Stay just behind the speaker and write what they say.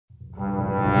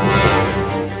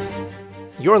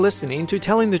You're listening to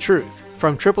Telling the Truth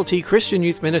from Triple T Christian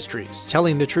Youth Ministries,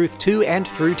 telling the truth to and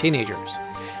through teenagers.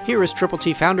 Here is Triple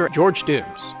T founder George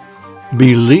Dooms.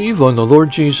 Believe on the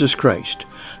Lord Jesus Christ.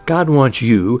 God wants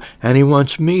you, and He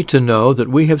wants me to know that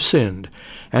we have sinned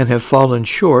and have fallen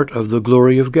short of the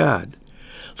glory of God.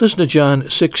 Listen to John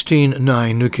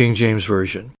 16:9, New King James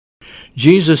Version.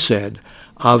 Jesus said,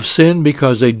 "I've sinned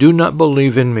because they do not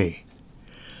believe in me."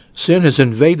 Sin has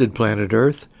invaded planet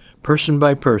Earth, person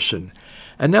by person,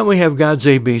 and now we have God's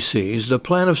ABCs, the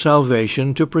plan of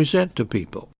salvation, to present to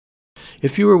people.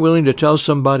 If you are willing to tell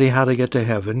somebody how to get to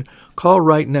heaven, call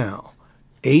right now,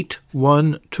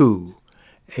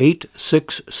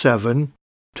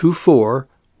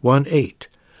 812-867-2418.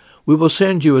 We will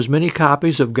send you as many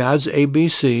copies of God's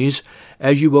ABCs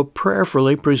as you will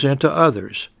prayerfully present to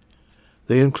others.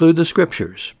 They include the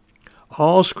Scriptures.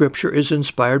 All Scripture is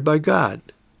inspired by God.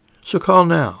 So call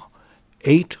now,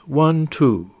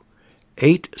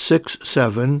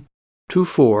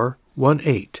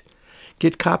 812-867-2418.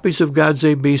 Get copies of God's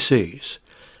ABCs.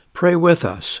 Pray with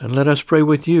us, and let us pray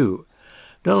with you.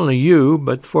 Not only you,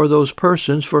 but for those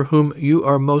persons for whom you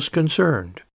are most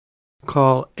concerned.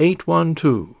 Call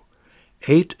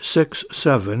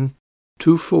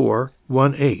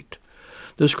 812-867-2418.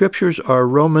 The Scriptures are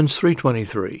Romans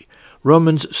 3:23,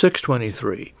 Romans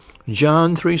 6:23,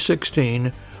 John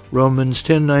 3:16, Romans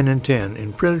 10:9 and 10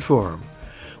 in printed form.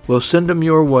 We'll send them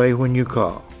your way when you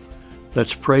call.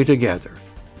 Let's pray together.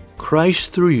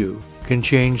 Christ through you can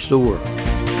change the world.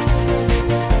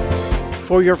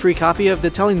 For your free copy of the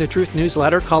Telling the Truth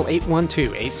newsletter, call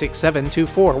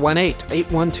 812-867-2418,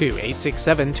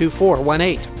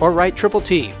 812-867-2418, or write Triple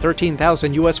T,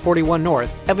 13,000 U.S. 41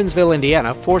 North, Evansville,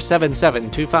 Indiana,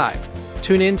 47725.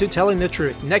 Tune in to Telling the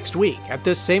Truth next week at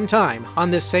this same time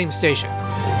on this same station.